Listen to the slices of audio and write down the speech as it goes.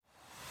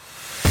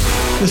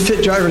This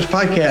Fit Drivers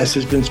podcast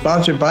has been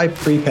sponsored by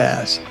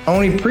PrePass.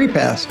 Only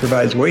PrePass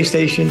provides weigh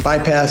station,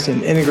 bypass,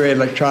 and integrated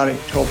electronic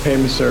toll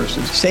payment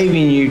services,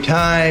 saving you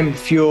time,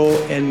 fuel,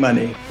 and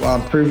money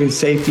while improving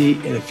safety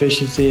and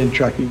efficiency in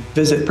trucking.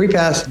 Visit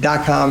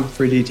prepass.com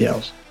for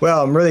details.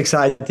 Well, I'm really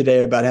excited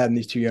today about having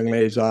these two young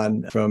ladies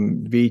on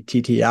from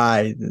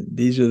VTTI.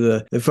 These are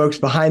the folks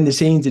behind the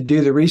scenes that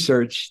do the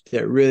research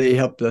that really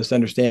helped us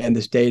understand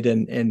this data.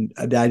 And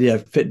the idea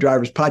of Fit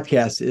Drivers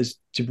podcast is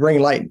to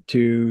bring light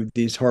to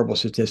these horrible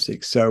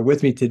statistics. So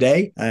with me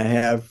today, I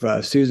have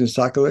Susan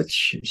Soccolich.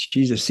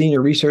 She's a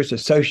senior research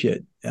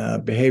associate,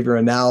 behavior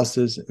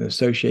analysis and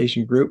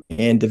association group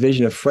and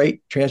division of freight,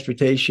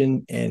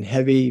 transportation, and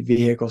heavy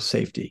vehicle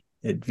safety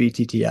at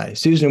VTTI.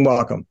 Susan,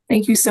 welcome.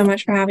 Thank you so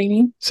much for having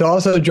me. So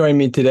also joining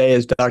me today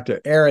is Dr.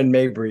 Erin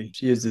Mabry.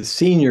 She is the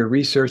Senior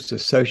Research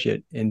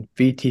Associate in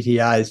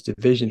VTTI's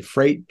Division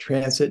Freight,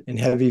 Transit, and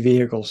Heavy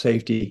Vehicle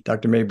Safety.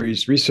 Dr.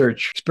 Mabry's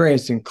research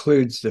experience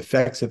includes the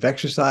effects of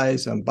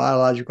exercise on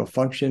biological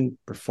function,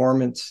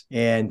 performance,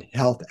 and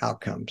health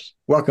outcomes.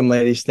 Welcome,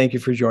 ladies. Thank you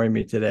for joining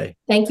me today.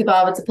 Thank you,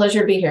 Bob. It's a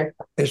pleasure to be here.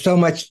 There's so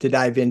much to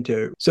dive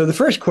into. So the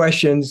first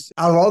questions,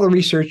 out of all the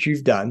research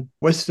you've done,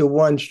 what's the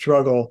one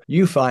struggle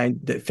you find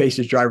that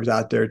faces drivers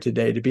out there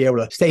today to be able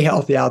to stay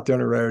healthy out there on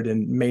the road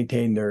and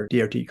maintain their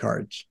DOT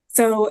cards?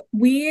 So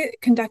we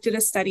conducted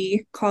a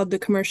study called the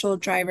Commercial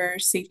Driver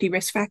Safety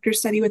Risk Factor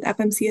Study with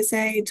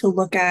FMCSA to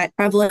look at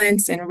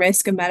prevalence and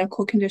risk of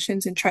medical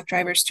conditions in truck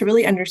drivers to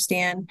really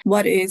understand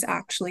what is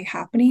actually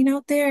happening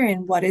out there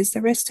and what is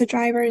the risk to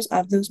drivers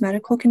of those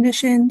medical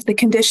conditions. The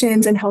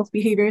conditions and health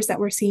behaviors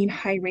that we're seeing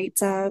high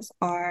rates of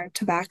are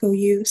tobacco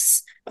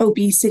use,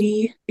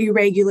 obesity,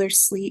 irregular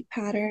sleep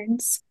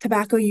patterns,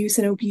 tobacco use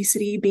and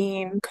obesity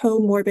being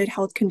comorbid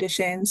health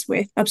conditions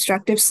with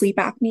obstructive sleep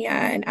apnea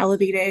and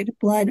elevated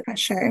blood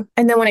pressure.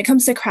 And then when it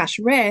comes to crash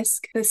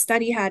risk, the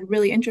study had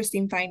really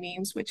interesting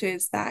findings, which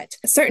is that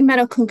certain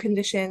medical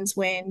conditions,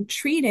 when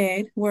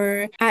treated,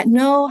 were at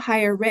no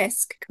higher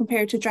risk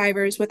compared to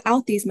drivers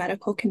without these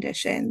medical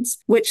conditions,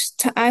 which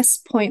to us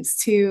points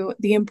to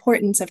the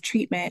importance of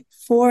treatment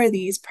for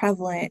these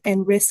prevalent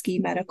and risky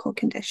medical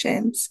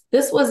conditions.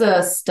 This was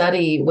a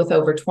study with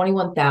over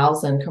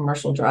 21,000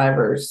 commercial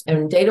drivers,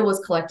 and data was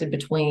collected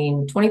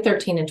between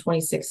 2013 and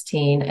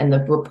 2016, and the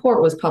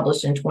report was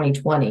published in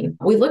 2020.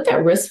 We looked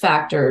at risk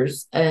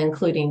factors,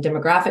 including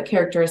demographic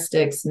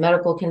characteristics,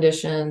 medical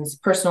conditions,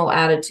 personal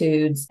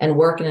attitudes, and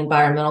work and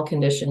environmental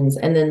conditions,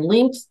 and then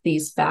linked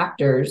these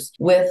factors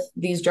with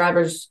these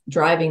drivers'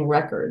 driving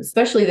records,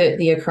 especially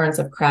the occurrence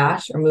of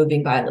crash or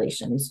moving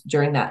violations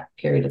during that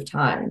period of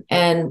time.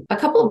 And a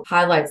couple of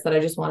highlights that I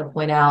just want to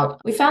point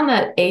out, we found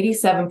that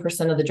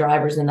 87% of the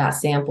drivers in that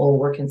sample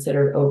were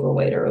considered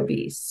overweight or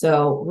obese.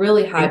 So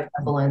really high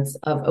prevalence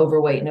of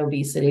overweight and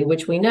obesity,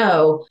 which we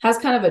know has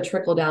kind of a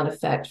trickle-down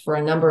effect for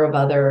a number of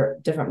other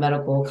different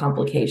medical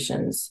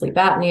complications: sleep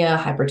apnea,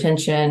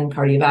 hypertension,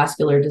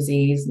 cardiovascular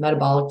disease,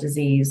 metabolic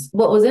disease.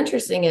 What was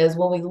interesting is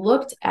when we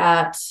looked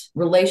at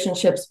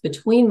relationships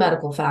between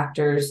medical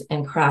factors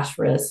and crash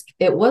risk,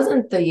 it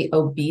wasn't the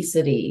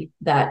obesity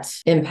that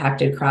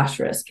impacted crash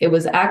risk. It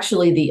was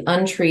actually the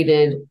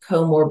untreated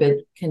comorbid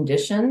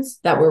conditions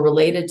that were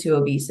related to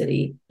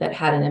obesity that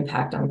had an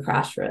impact on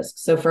crash risk.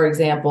 So for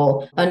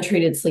example,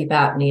 untreated sleep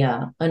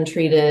apnea,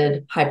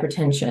 untreated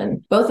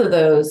hypertension, both of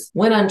those,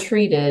 when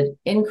untreated,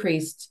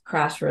 increased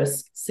crash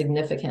risk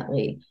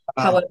significantly.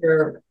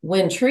 However,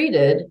 when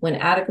treated, when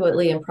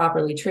adequately and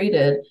properly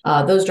treated,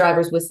 those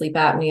drivers with sleep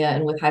apnea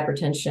and with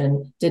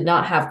hypertension did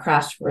not have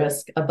crash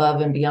risk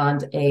above and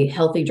beyond a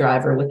healthy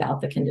driver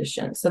without the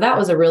condition. So that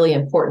was a really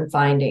important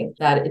finding,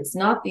 that it's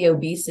not the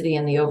obesity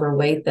and the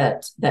overweight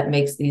that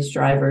makes these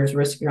drivers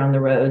riskier on the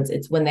roads.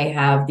 It's when they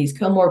have these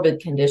comorbid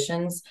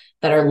conditions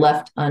that are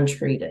left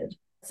untreated.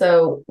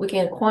 So we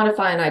can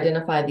quantify and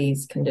identify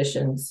these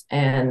conditions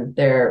and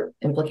their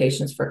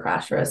implications for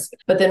crash risk.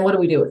 But then what do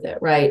we do with it,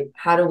 right?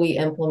 How do we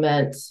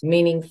implement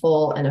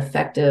meaningful and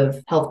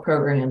effective health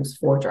programs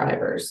for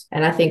drivers?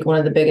 And I think one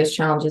of the biggest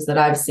challenges that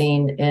I've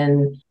seen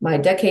in my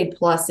decade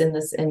plus in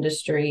this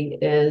industry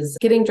is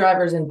getting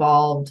drivers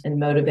involved and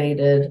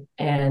motivated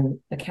and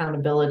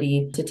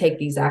accountability to take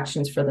these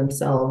actions for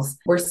themselves.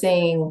 We're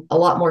seeing a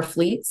lot more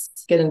fleets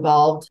get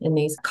involved in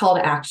these call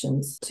to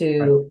actions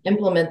to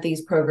implement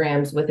these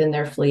programs within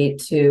their fleet,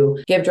 to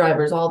give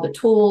drivers all the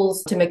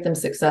tools to make them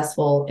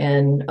successful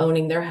in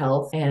owning their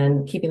health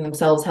and keeping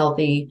themselves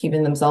healthy,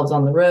 keeping themselves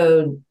on the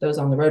road, those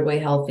on the roadway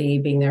healthy,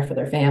 being there for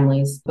their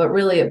families. But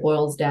really it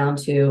boils down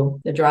to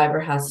the driver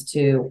has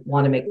to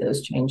want to make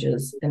those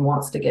changes and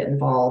wants to get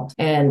involved.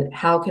 And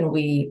how can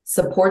we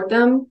support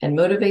them and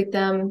motivate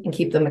them and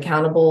keep them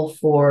accountable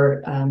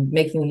for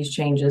making these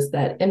changes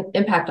that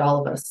impact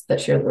all of us that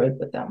share the road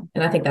with them?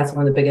 And I think that's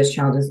one of the biggest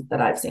challenges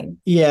that I've seen.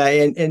 Yeah.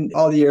 And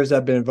all the years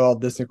I've been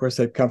involved in this, and of course,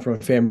 I've come from a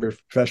family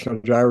of professional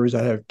drivers.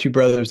 I have two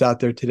brothers out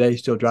there today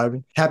still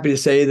driving. Happy to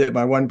say that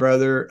my one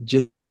brother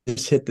just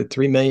hit the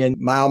 3 million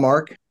mile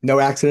mark No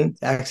accident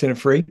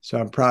free. So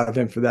I'm proud of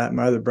him for that.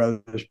 My other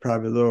brother is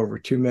probably a little over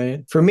 2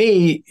 million. For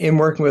me, in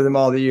working with him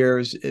all the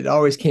years, it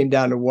always came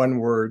down to one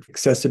word: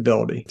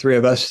 accessibility. Three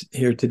of us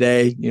here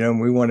today,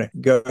 we want to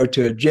go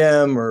to a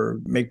gym or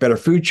make better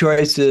food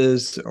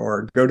choices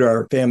or go to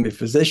our family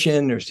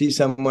physician or see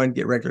someone,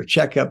 get regular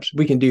checkups.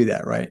 We can do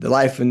that, right? The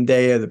life and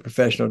day of the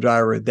professional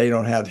driver, they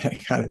don't have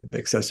that kind of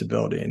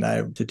accessibility. And I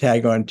have to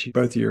tag on to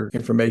both of your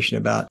information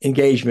about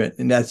engagement.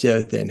 And that's the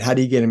other thing. How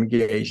do you get them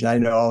engaged? And I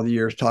know all the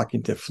years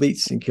talking to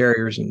fleets and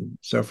carriers and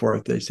so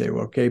forth, they say,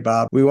 well, okay,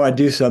 Bob, we want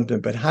to do something,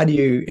 but how do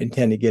you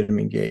intend to get them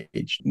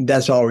engaged? And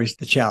that's always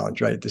the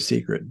challenge, right? The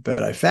secret.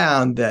 But I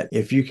found that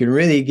if you can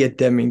really get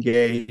them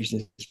engaged,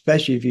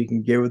 especially if you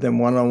can get with them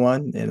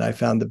one-on-one, and I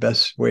found the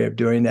best way of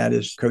doing that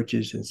is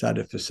coaches inside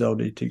a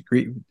facility to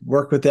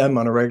work with them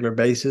on a regular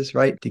basis,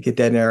 right? To get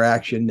that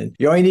interaction. And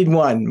you only need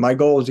one. My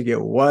goal is to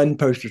get one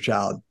poster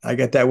child. I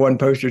got that one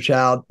poster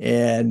child,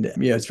 and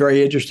it's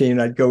very interesting.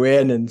 I'd go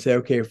in and say,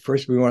 okay,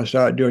 first we want to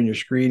start doing your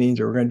screenings,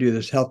 or we're going to do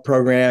this health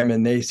program.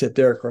 And they sit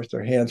there, of course,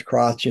 their hands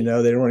crossed, they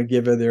don't want to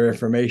give her their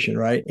information,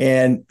 right?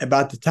 And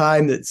about the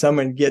time that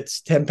someone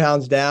gets 10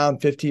 pounds down,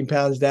 15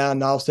 pounds down,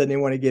 and all of a sudden they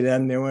want to get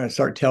in, they want to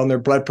start telling their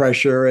blood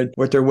pressure and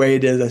what their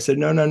weight is. I said,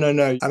 no. I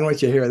don't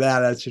want you to hear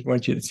that. I just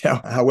want you to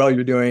tell how well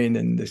you're doing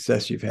and the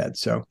success you've had.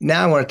 So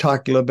now I want to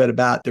talk a little bit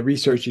about the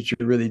research that you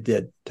really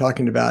did,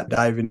 talking about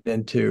diving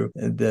into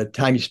the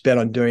time you spent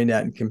on doing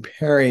that and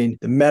comparing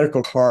the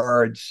medical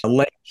cards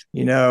length,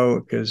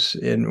 because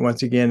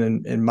once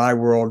again, in my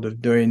world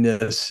of doing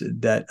this,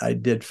 that I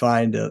did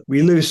find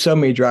we lose so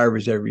many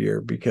drivers every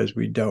year because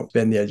we don't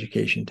spend the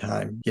education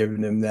time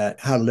giving them that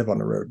how to live on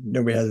the road.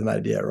 Nobody has an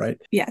idea, right?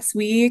 Yes,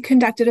 we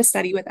conducted a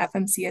study with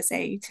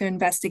FMCSA to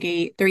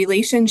investigate the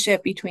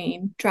relationship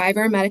between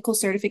driver medical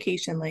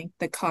certification length,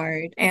 the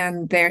card,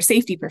 and their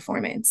safety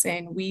performance.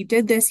 And we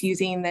did this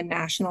using the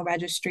National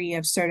Registry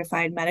of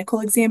Certified Medical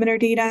Examiner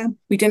data.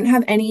 We didn't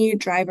have any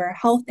driver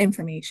health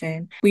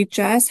information. We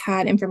just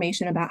had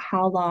information about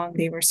how long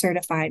they were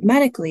certified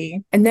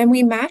medically. And then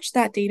we matched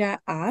that data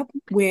up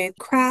with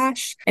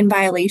crash and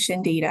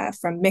violation data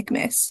from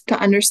MCMIS to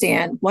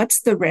understand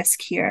what's the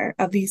risk here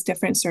of these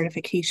different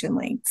certification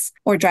lengths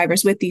or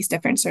drivers with these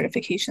different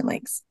certification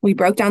lengths. We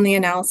broke down the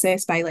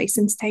analysis by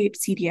license type,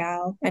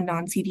 CDL and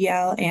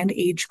non-CDL, and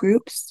age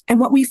groups. And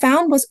what we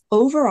found was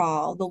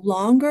overall, the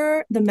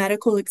longer the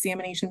medical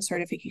examination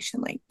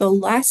certification length, the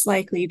less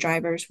likely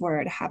drivers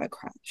were to have a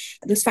crash.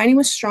 This finding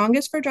was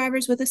strongest for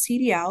drivers with a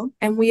CDL,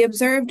 and we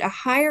observed a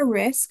higher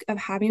risk of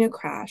having a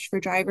crash for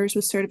drivers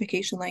with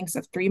certification lengths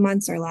of 3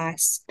 months or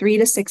less, 3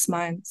 to 6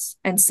 months,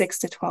 and 6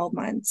 to 12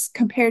 months,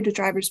 compared to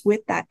drivers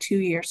with that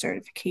 2-year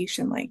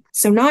certification length.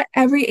 So not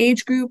every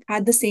age group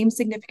had the same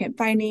significant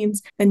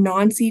findings. The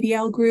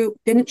non-CDL group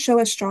didn't show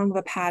as strong of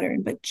a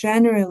pattern, but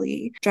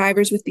generally,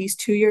 drivers with these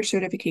 2-year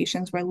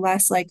certifications were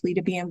less likely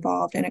to be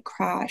involved in a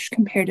crash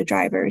compared to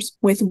drivers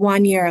with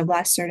 1 year or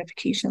less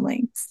certification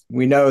lengths.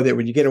 We know that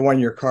when you get a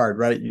 1-year card,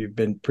 right, you've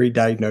been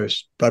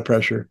pre-diagnosed. Blood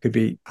pressure could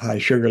be high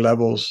sugar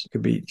levels,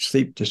 could be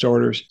sleep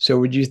disorders. So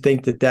would you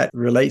think that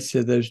relates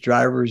to those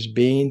drivers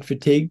being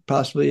fatigued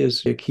possibly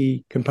as a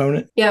key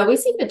component? Yeah, we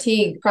see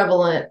fatigue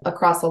prevalent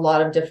across a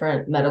lot of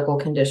different medical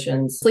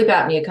conditions. Sleep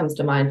apnea comes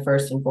to mind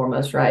first and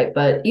foremost, right?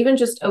 But even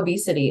just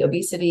obesity.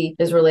 Obesity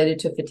is related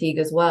to fatigue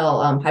as well.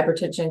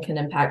 Hypertension can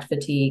impact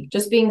fatigue.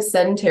 Just being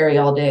sedentary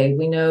all day.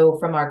 We know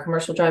from our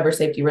commercial driver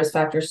safety risk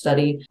factor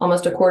study,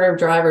 almost a quarter of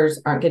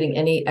drivers aren't getting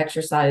any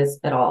exercise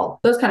at all.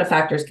 Those kind of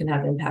factors can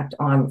have impact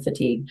on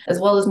fatigue, as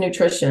well as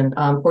nutrition.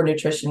 Poor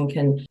nutrition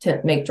can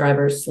make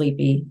drivers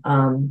sleepy.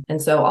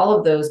 And so all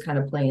of those kind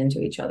of play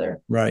into each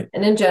other. Right.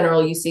 And in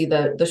general, you see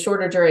the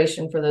shorter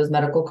duration for those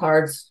medical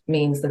cards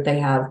means that they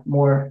have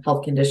more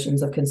health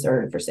conditions of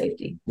concern for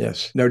safety.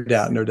 Yes, no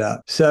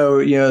doubt. So,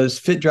 this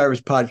Fit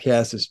Drivers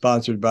podcast is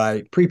sponsored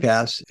by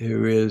PrePass,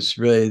 who is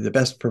really the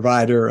best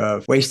provider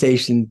of way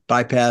station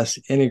bypass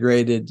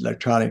integrated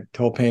electronic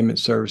toll payment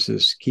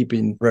services,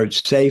 keeping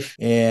roads safe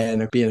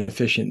and being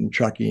efficient in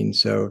trucking.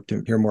 So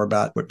to hear more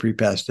about what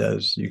PrePass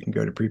does, you can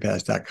go to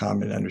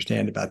prepass.com and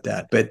understand about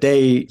that. But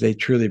they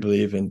truly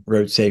believe in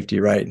road safety,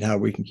 right? And how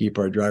we can keep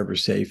our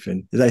drivers safe.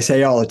 And as I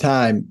say all the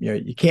time,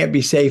 you can't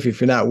be safe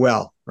if you're not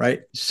well.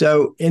 Right.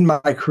 So in my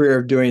career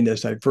of doing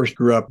this, I first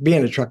grew up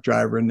being a truck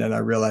driver. And then I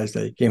realized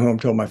I came home,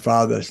 told my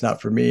father that's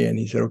not for me. And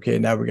he said, okay,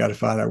 now we got to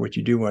find out what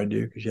you do want to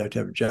do because you have to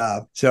have a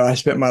job. So I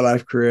spent my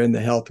life career in the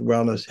health,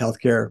 wellness,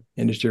 healthcare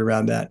industry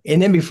around that.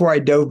 And then before I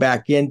dove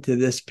back into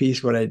this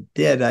piece, what I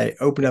did, I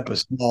opened up a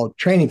small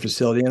training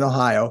facility in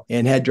Ohio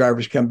and had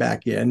drivers come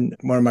back in,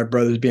 one of my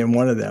brothers being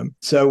one of them.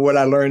 So what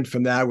I learned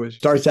from that was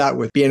starts out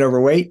with being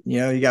overweight,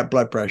 you got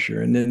blood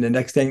pressure. And then the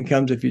next thing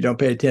comes, if you don't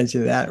pay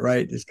attention to that,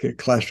 right, is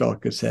cholesterol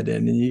could set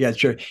in and you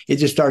got it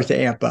just starts to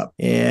amp up.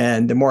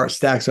 And the more it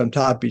stacks on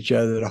top of each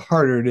other, the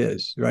harder it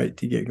is, right,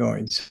 to get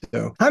going.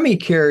 So how many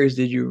carriers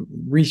did you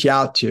reach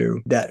out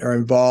to that are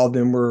involved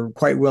and were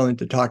quite willing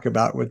to talk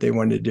about what they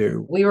wanted to do?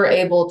 do? We were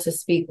able to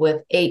speak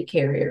with 8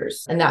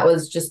 carriers, and that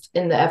was just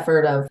in the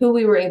effort of who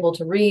we were able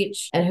to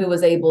reach and who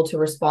was able to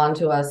respond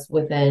to us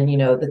within,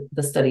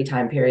 the study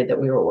time period that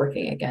we were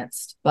working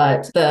against.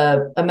 But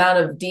the amount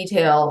of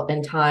detail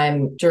and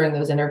time during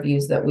those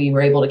interviews that we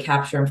were able to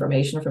capture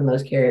information from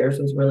those carriers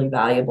was really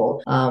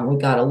valuable. We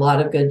got a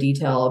lot of good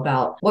detail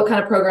about what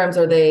kind of programs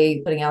are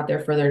they putting out there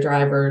for their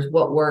drivers,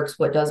 what works,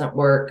 what doesn't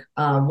work,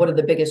 what are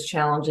the biggest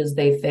challenges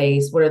they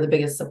face, what are the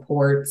biggest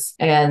supports.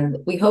 And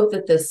we hope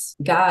that this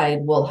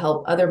guide will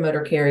help other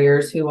motor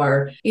carriers who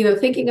are either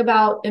thinking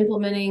about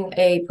implementing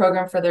a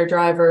program for their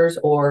drivers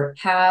or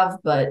have,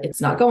 but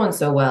it's not going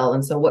so well.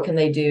 And so what can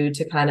they do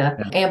to kind of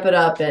amp it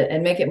up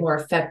and make it more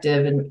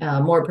effective and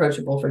more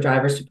approachable for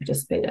drivers to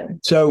participate in?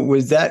 So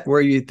was that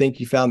where you think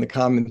you found the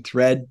common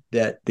thread,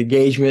 that the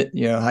engagement,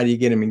 how do you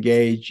get them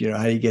engaged?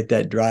 How do you get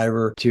that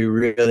driver to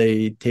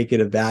really take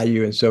it a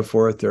value and so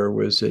forth? Or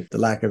was it the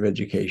lack of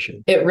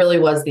education? It really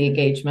was the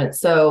engagement.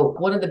 So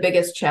one of the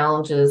biggest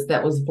challenges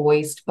that was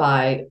voiced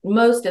by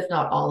most, if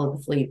not all of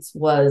the fleets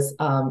was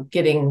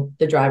getting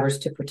the drivers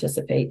to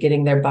participate,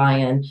 getting their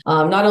buy-in,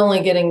 not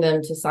only getting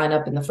them to sign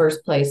up in the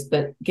first place,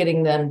 but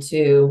getting them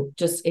to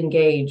just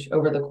engage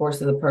over the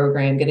course of the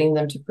program, getting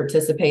them to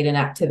participate in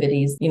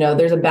activities.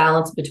 There's a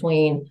balance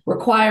between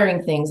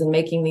requiring things and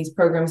making these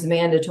programs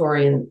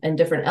mandatory and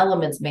different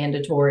elements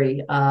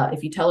mandatory.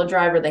 If you tell a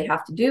driver they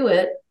have to do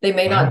it, they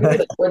may not do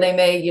it, or they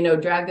may,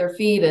 drag their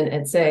feet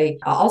and say,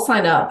 I'll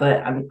sign up,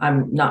 but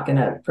I'm not going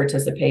to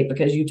participate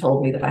because you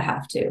told me that I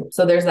have to.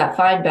 So there's that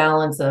fine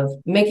balance of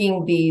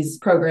making these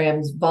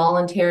programs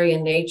voluntary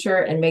in nature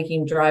and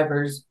making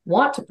drivers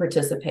want to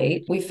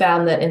participate. We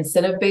found that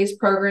incentive-based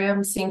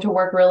programs seem to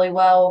work really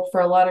well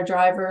for a lot of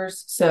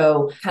drivers.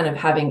 So kind of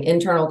having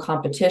internal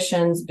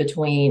competitions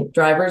between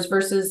drivers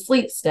versus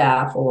fleet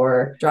staff,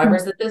 or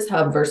drivers at this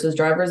hub versus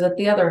drivers at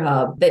the other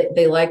hub.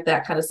 They like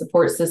that kind of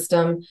support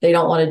system. They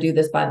don't want to do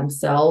this by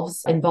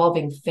themselves.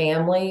 Involving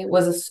family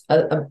was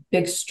a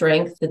big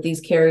strength that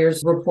these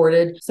carriers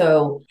reported.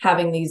 So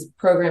having these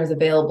programs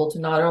available to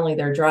not only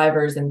their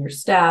drivers and their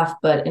staff,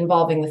 but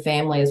involving the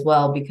family as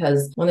well,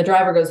 because when the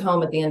driver goes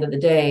home at the end of the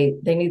day,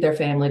 they need their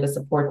family to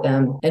support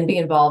them and be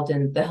involved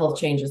in the health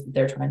changes that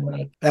they're trying to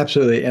make.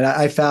 Absolutely. And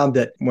I found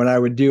that when I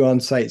would do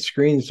on-site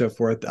screens and so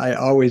forth, I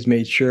always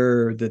made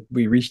sure that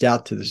we reached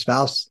out to the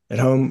spouse at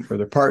home or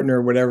their partner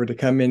or whatever to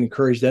come in,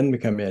 encourage them to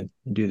come in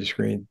and do the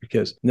screen.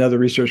 Because another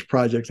research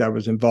project I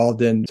was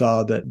involved in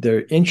saw that their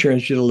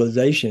insurance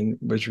utilization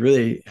was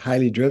really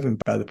highly driven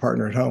by the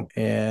partner at home.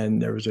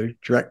 And there was a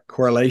direct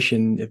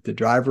correlation. If the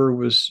driver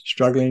was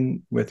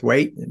struggling with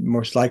weight,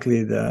 most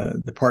likely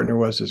the partner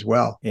was as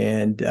well.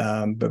 And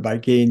but by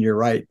getting, you're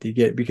right,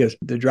 because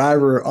the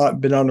driver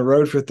been on the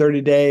road for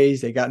 30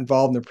 days, they got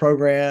involved in the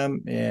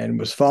program and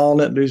was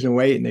following it, losing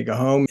weight, and they go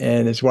home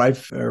and his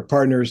wife or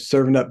partner is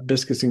serving up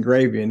biscuits and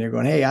gravy, and they're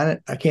going, hey,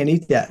 I can't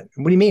eat that.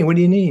 What do you mean? What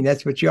do you need?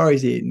 That's what you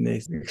always eat. And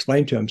they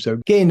explain to them. So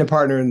getting the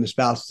partner and the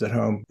spouses at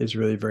home is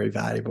really very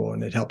valuable,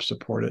 and it helps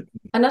support it.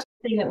 Another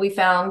thing that we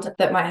found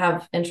that might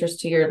have interest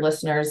to your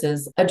listeners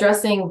is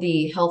addressing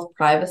the health,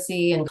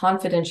 privacy, and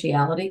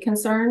confidentiality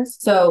concerns.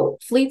 So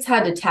fleets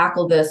had to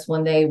tackle this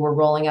when they were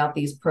rolling out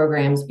these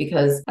programs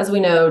because, as we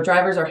know,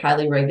 drivers are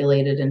highly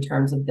regulated in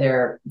terms of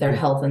their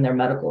health and their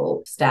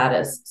medical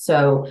status.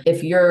 So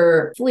if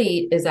your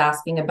fleet is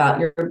asking about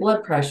your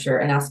blood pressure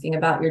and asking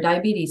about your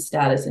diabetes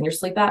status and your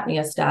sleep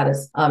apnea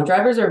status,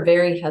 drivers are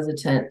very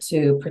hesitant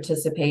to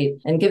participate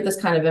and give this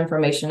kind of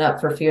information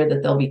up for fear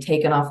that they'll be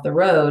taken off the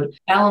road.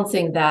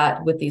 Balancing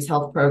that with these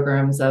health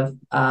programs of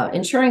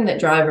ensuring that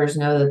drivers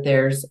know that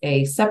there's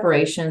a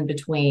separation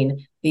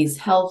between these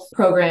health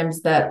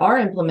programs that are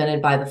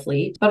implemented by the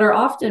fleet, but are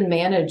often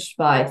managed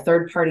by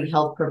third-party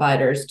health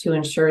providers to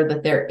ensure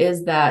that there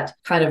is that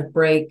kind of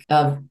break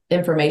of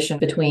information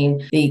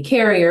between the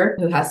carrier,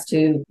 who has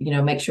to,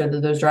 make sure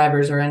that those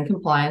drivers are in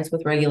compliance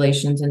with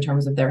regulations in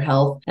terms of their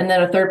health, and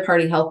then a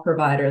third-party health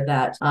provider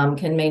that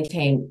can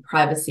maintain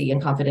privacy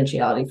and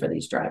confidentiality for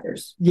these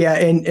drivers. Yeah,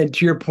 and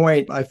to your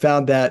point, I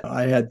found that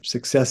I had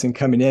success in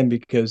coming in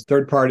because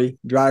third-party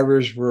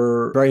drivers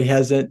were very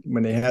hesitant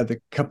when they had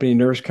the company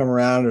nurse come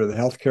around or the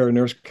healthcare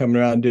nurse coming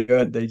around and do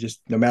it. They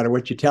just, no matter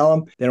what you tell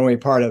them, they don't want to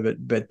be part of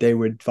it. But they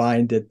would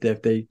find that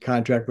if they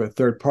contract with a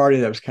third party,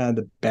 that was kind of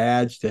the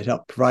badge that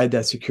helped provide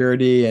that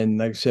security. And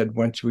like I said,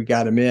 once we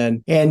got them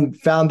in and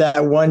found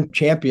that one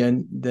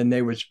champion, then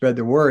they would spread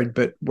the word.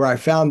 But where I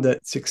found the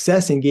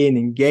success in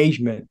gaining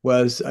engagement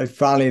was I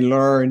finally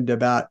learned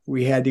about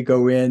we had to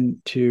go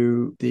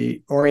into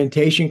the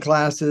orientation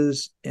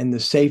classes and the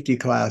safety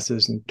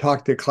classes and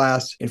talk to the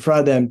class in front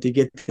of them to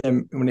get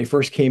them, when they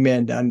first came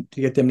in, to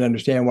get them to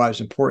understand why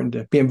it's important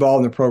to be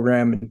involved in the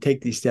program and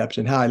take these steps.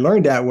 And how I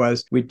learned that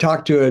was we'd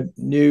talk to a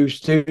new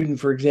student,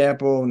 for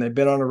example, and they'd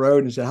been on the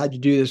road and said, how'd you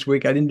do this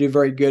week? I didn't do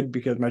very good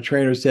because my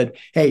trainer said,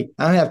 hey,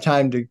 I don't have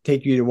time to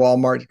take you to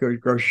Walmart to go to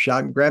grocery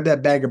shop and grab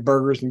that bag of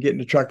burgers and get in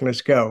the truck and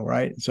let's go,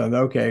 right? So,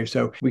 okay.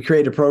 So we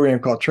created a program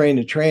called Train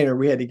the Trainer.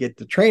 We had to get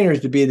the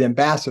trainers to be the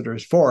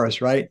ambassadors for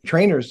us, right?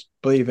 Trainers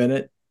believe in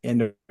it.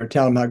 and or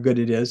tell them how good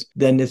it is,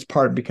 then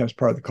becomes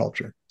part of the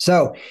culture.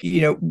 So,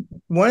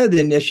 one of the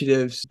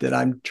initiatives that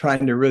I'm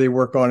trying to really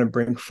work on and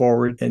bring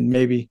forward, and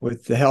maybe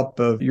with the help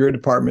of your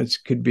departments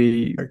could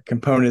be a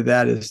component of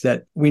that, is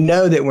that we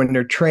know that when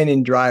they're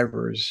training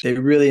drivers, they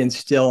really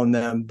instill in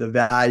them the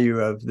value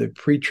of the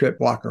pre-trip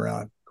walk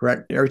around.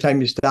 Correct. Every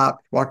time you stop,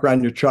 walk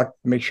around your truck,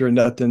 make sure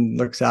nothing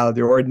looks out of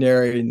the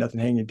ordinary,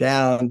 nothing hanging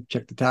down,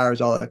 check the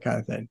tires, all that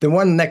kind of thing. The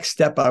one next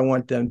step I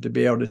want them to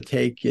be able to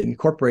take and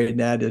incorporate in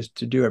that is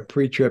to do a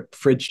pre-trip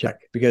fridge check,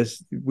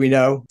 because we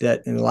know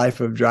that in the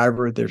life of a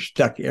driver, they're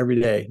stuck every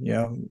day.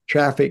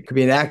 Traffic could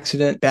be an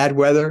accident, bad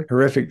weather,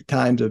 horrific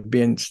times of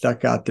being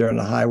stuck out there on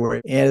the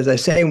highway. And as I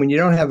say, when you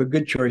don't have a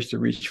good choice to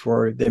reach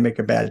for, they make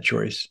a bad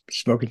choice.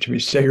 Smoking too many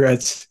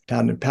cigarettes,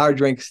 pounding power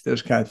drinks,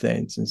 those kind of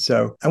things. And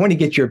so I want to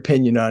get your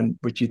opinion on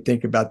what you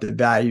think about the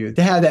value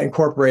to have that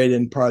incorporated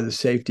in part of the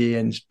safety,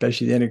 and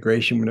especially the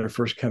integration when they're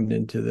first coming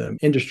into the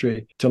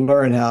industry, to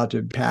learn how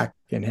to pack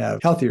and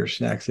have healthier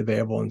snacks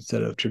available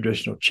instead of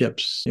traditional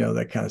chips,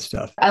 that kind of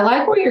stuff. I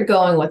like where you're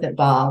going with it,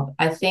 Bob.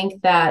 I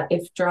think that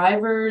if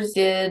drivers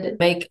did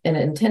make an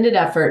intended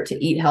effort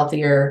to eat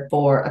healthier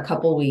for a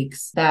couple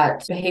weeks,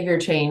 that behavior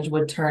change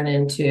would turn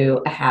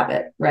into a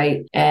habit,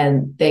 right?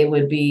 And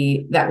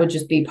that would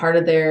just be part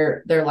of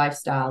their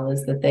lifestyle,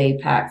 is that they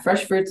pack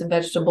fresh fruits and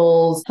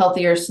vegetables,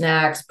 healthier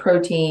snacks,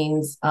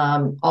 proteins,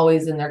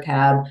 always in their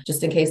cab,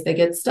 just in case they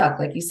get stuck.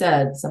 Like you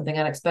said, something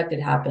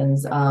unexpected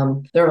happens.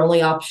 Their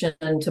only option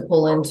to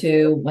pull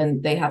into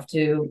when they have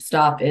to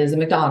stop is a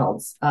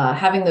McDonald's.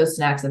 Having those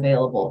snacks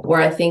available.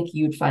 Where I think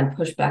you'd find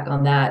pushback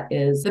on that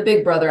is the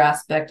big brother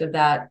aspect of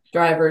that.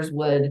 Drivers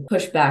would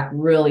push back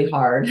really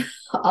hard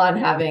on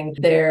having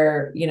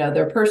their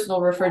personal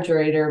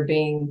refrigerator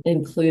being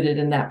included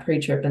in that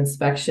pre-trip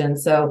inspection.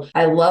 So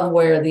I love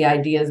where the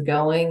idea is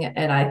going,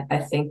 and I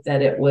think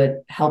that it would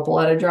help a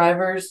lot of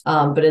drivers.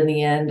 But in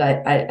the end,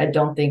 I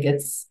don't think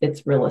it's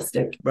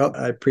realistic. Well,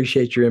 I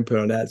appreciate your input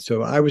on that.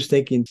 So I was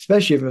thinking,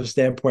 especially from a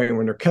standpoint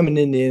when they're coming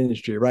in the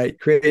industry, right?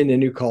 Creating a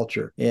new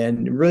culture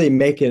and really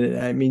making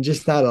it,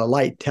 just not a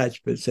light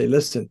touch, but say,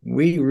 listen,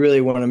 we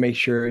really want to make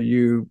sure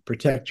you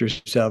protect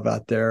yourself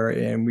out there.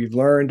 And we've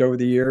learned over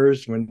the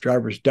years when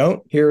drivers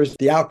don't, here's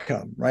the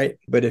outcome, right?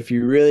 But if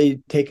you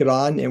really take it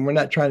on, and we're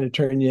not trying to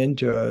turn you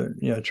into a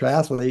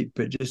triathlete,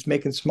 but just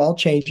making small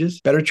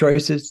changes, better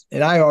choices.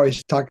 And I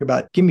always talk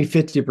about, give me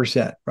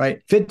 50%, right?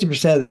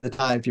 50% of the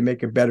time, if you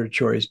make a better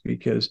choice,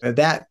 because at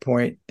that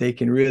point, they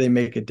can really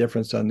make a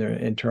difference on their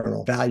internal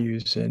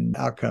values and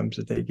outcomes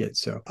that they get.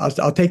 So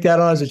I'll take that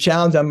on as a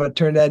challenge. I'm going to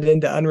turn that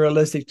into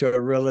unrealistic to a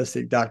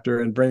realistic,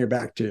 doctor, and bring it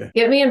back to you.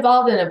 Get me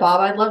involved in it,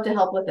 Bob. I'd love to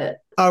help with it.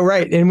 Oh,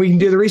 right. And we can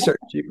do the research,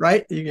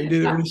 right? You can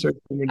do the research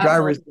when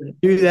drivers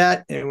do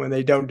that, and when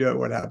they don't do it,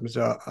 what happens?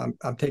 So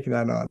I'm taking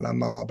that on.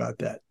 I'm all about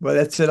that. Well,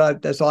 that's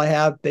it. That's all I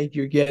have. Thank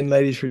you again,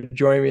 ladies, for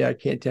joining me. I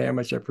can't tell you how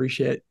much I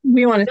appreciate it.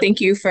 We want to thank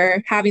you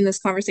for having this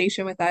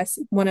conversation with us.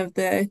 One of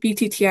the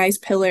VTTI's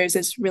pillars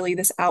is really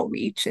this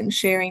outreach and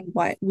sharing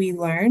what we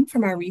learn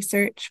from our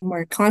research.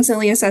 We're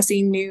constantly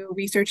assessing new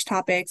research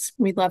topics.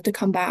 We'd love to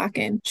come back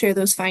and share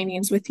those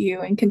findings with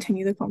you and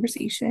continue the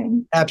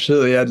conversation.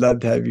 Absolutely. I'd love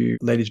to have you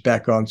ladies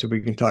back on so we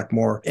can talk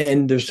more.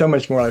 And there's so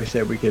much more, like I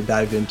said, we could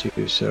dive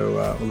into.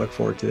 So we'll look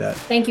forward to that.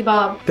 Thank you,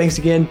 Bob. Thanks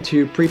again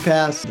to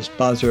PrePass, the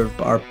sponsor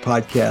of our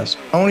podcast.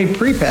 Only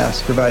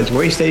PrePass provides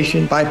weigh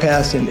station,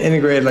 bypass, and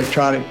integrated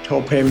electronic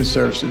toll payment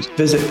services.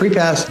 Visit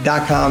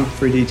prepass.com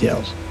for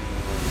details.